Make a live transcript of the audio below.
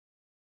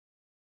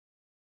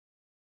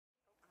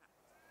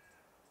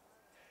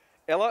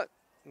Ella,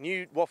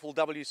 new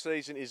WAFLW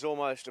season is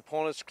almost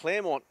upon us.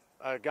 Claremont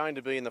are going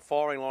to be in the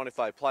firing line if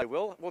they play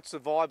well. What's the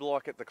vibe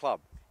like at the club?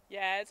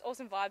 Yeah, it's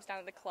awesome vibes down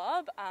at the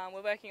club.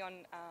 We're working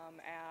on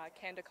our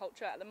candor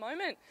culture at the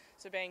moment,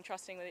 so being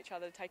trusting with each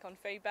other to take on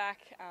feedback.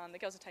 The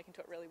girls are taking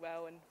to it really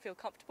well and feel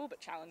comfortable but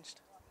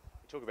challenged.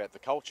 Talk about the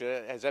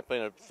culture. Has that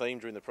been a theme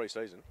during the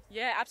pre-season?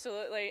 Yeah,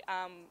 absolutely.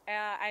 Our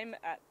aim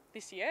at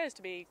this year is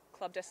to be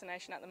club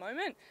destination at the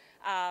moment.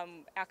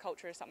 Our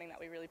culture is something that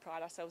we really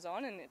pride ourselves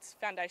on, and it's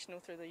foundational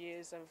through the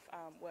years of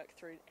work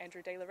through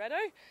Andrew Di Loretto,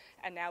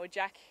 and now with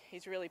Jack,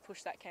 he's really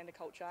pushed that candor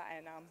culture,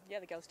 and yeah,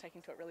 the girls are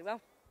taking to it really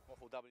well.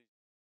 WAFLW.